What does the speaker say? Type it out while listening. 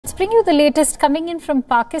bring you the latest coming in from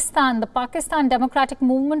Pakistan. The Pakistan Democratic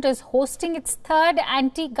Movement is hosting its third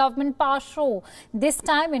anti-government power show, this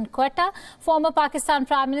time in Quetta. Former Pakistan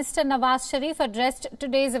Prime Minister Nawaz Sharif addressed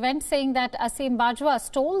today's event saying that Asim Bajwa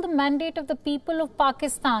stole the mandate of the people of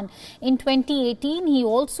Pakistan in 2018. He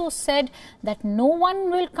also said that no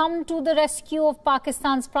one will come to the rescue of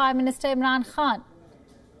Pakistan's Prime Minister Imran Khan.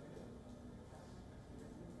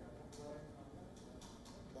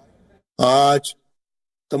 आज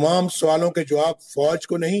तमाम सवालों के जवाब फौज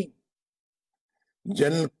को नहीं,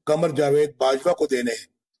 general Qamar Javed Bajwa को देने हैं,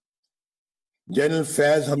 जनरल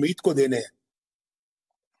फैज हमीद को देने हैं।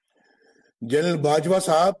 जनरल बाजवा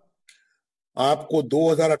साहब, आपको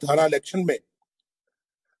 2018 इलेक्शन में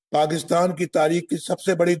पाकिस्तान की तारीख की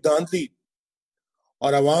सबसे बड़ी धांधली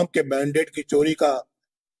और अवाम के मैंडेट की चोरी का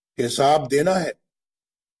हिसाब देना है।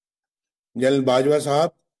 जनरल बाजवा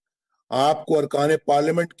साहब, आपको अरकान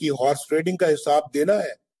पार्लियामेंट की हॉर्स ट्रेडिंग का हिसाब देना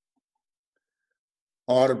है।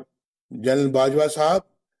 और जनरल बाजवा साहब,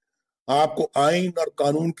 आपको आइन और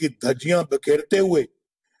कानून की धज्जियां बखेरते हुए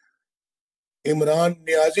इमरान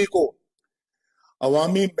नियाजी को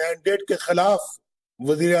अवामी मैंडेट के खिलाफ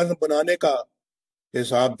वजीर आज़म बनाने का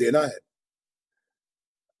हिसाब देना है।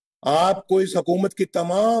 आपको इस हुकूमत की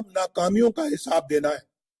तमाम नाकामियों का हिसाब देना है।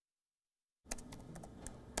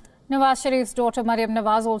 Nawaz Sharif's daughter Maryam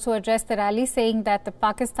Nawaz also addressed the rally, saying that the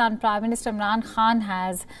Pakistan Prime Minister Imran Khan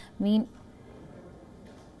has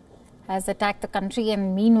attacked the country,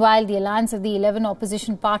 and meanwhile the alliance of the 11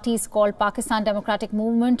 opposition parties called Pakistan Democratic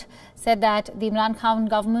Movement said that the Imran Khan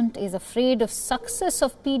government is afraid of success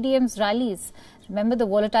of PDM's rallies. Remember, the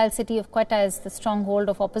volatile city of Quetta is the stronghold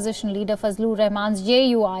of opposition leader Fazlur Rahman's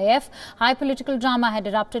JUIF. High political drama had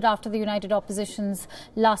erupted after the United Opposition's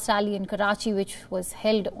last rally in Karachi, which was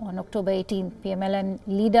held on October 18. PML-N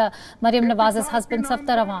leader Maryam Nawaz's husband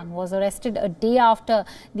Saftar Rawan was arrested a day after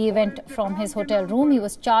the event from his hotel room. He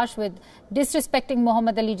was charged with disrespecting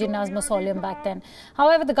Muhammad Ali Jinnah's mausoleum back then.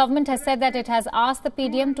 However, the government has said that it has asked the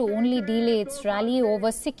PDM to only delay its rally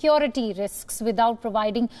over security risks without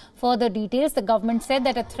providing further details. The government said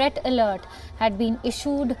that a threat alert had been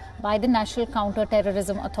issued by the National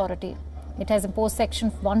Counter-Terrorism Authority. It has imposed Section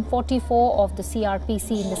 144 of the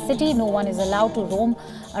CRPC in the city. No one is allowed to roam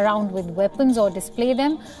around with weapons or display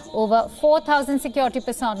them. Over 4,000 security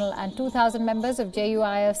personnel and 2,000 members of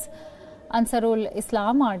JUIF's Ansarul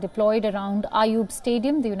Islam are deployed around Ayub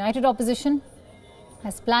Stadium. The United Opposition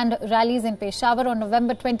has planned rallies in Peshawar on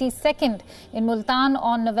November 22nd, in Multan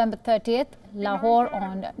on November 30th, Lahore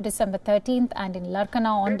on December 13th and in Larkana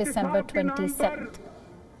on December 27th.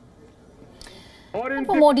 And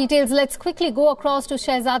for more details, let's quickly go across to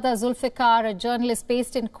Shehzada Zulfikar, a journalist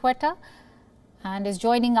based in Quetta, and is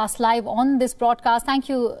joining us live on this broadcast. Thank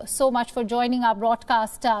you so much for joining our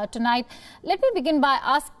broadcast tonight. Let me begin by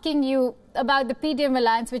asking you about the PDM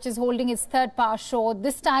alliance, which is holding its third power show,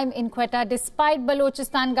 this time in Quetta, despite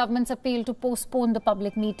Balochistan government's appeal to postpone the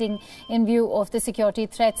public meeting in view of the security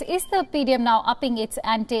threats. Is the PDM now upping its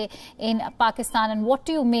ante in Pakistan, and what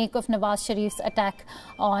do you make of Nawaz Sharif's attack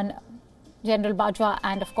on General Bajwa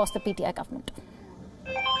and, of course, the PTI government?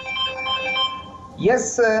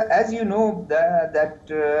 Yes, as you know, that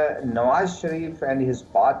Nawaz Sharif and his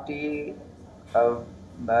party,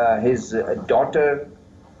 his daughter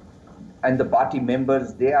and the party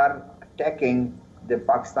members, they are attacking the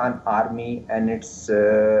Pakistan army and its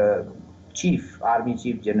army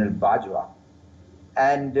chief General Bajwa.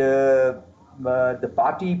 And the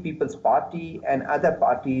party, People's Party and other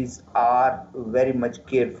parties are very much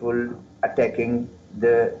careful attacking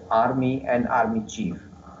the army and army chief.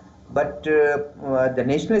 But the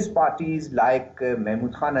nationalist parties like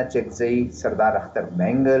Mahmood Khan Achakzai, Sardar Akhtar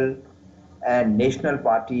Mangal and National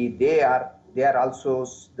Party, they are also,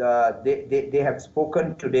 they have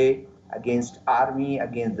spoken today against army,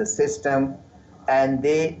 against the system, and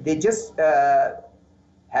they just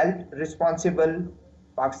held responsible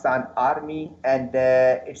Pakistan army and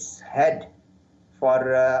its head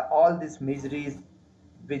for all these miseries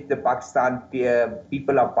which the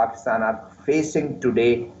people of Pakistan are facing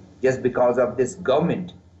today, just because of this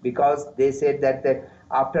government. Because they said that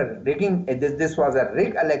after rigging, this was a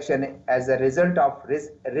rigged election. As a result of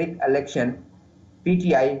rigged election,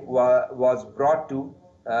 PTI was brought to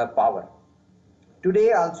power.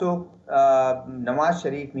 Today also, Nawaz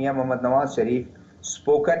Sharif, Mian Mohammad Nawaz Sharif,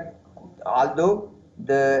 spoken, although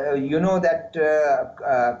you know that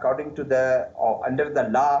according to under the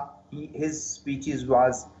law, his speeches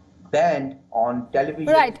was banned on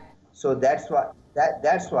television. Right. So that's why.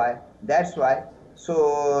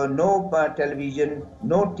 So no television,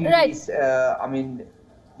 no TVs. Right. I mean,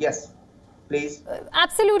 yes. please.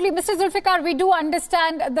 Absolutely, Mr. Zulfikar, we do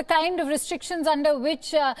understand the kind of restrictions under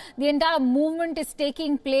which the entire movement is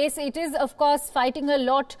taking place. It is, of course, fighting a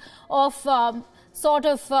lot of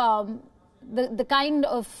the kind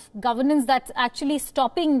of governance that's actually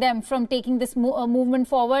stopping them from taking this movement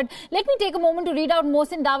forward. Let me take a moment to read out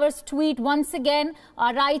Mohsin Dawar's tweet. Once again,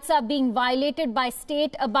 our rights are being violated by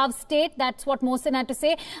state above state. That's what Mohsin had to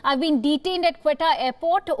say. I've been detained at Quetta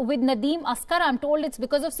airport with Nadeem Askar. I'm told it's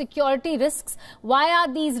because of security risks. Why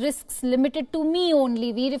are these risks limited to me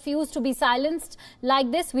only? We refuse to be silenced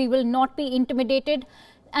like this. We will not be intimidated.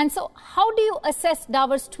 And so how do you assess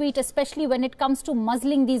Dawar's tweet, especially when it comes to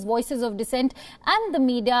muzzling these voices of dissent and the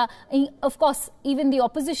media, of course, even the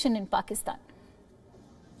opposition in Pakistan?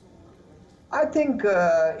 I think,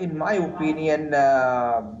 in my opinion,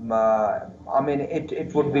 I mean,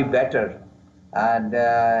 it would be better. And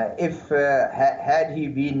if had he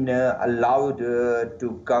been allowed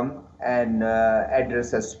to come and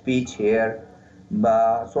address a speech here,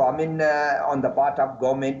 so I mean, on the part of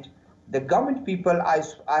government, the government people,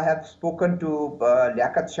 I have spoken to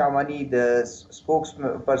Liaquat Shahwani, the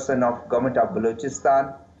spokesperson of government of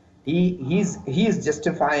Balochistan. He is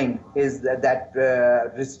justifying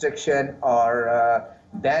that restriction or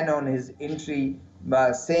ban on his entry,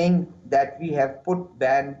 saying that we have put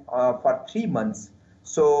ban for 3 months.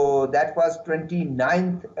 So that was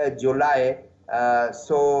 29th July.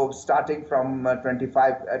 So starting from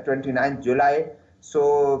 29th July.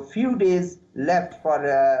 So few days left for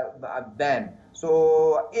a ban.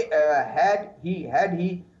 So had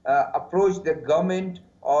he approached the government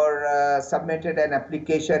or submitted an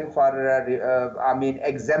application for I mean,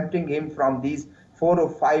 exempting him from these 4 or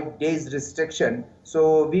 5 days restriction,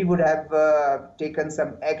 so we would have taken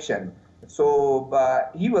some action. So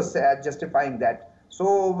he was justifying that.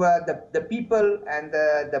 So the people and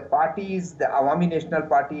the parties, the Awami National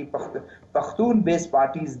Party, Pakhtun-based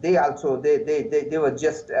parties, they were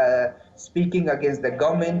just speaking against the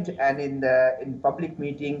government, and in public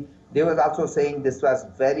meeting they was also saying this was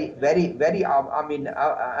very I mean,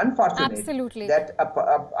 unfortunate. Absolutely. That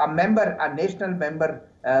a member, a national member,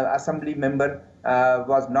 assembly member,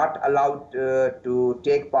 was not allowed to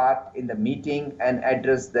take part in the meeting and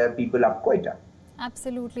address the people of Quetta.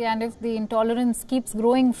 Absolutely, and if the intolerance keeps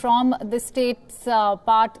growing from the state's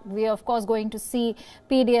part, we are of course going to see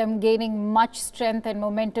PDM gaining much strength and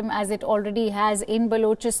momentum as it already has in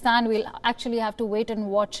Balochistan. We'll actually have to wait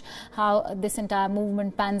and watch how this entire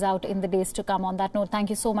movement pans out in the days to come. On that note,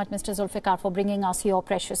 thank you so much, Mr. Zulfikar, for bringing us your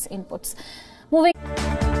precious inputs. Moving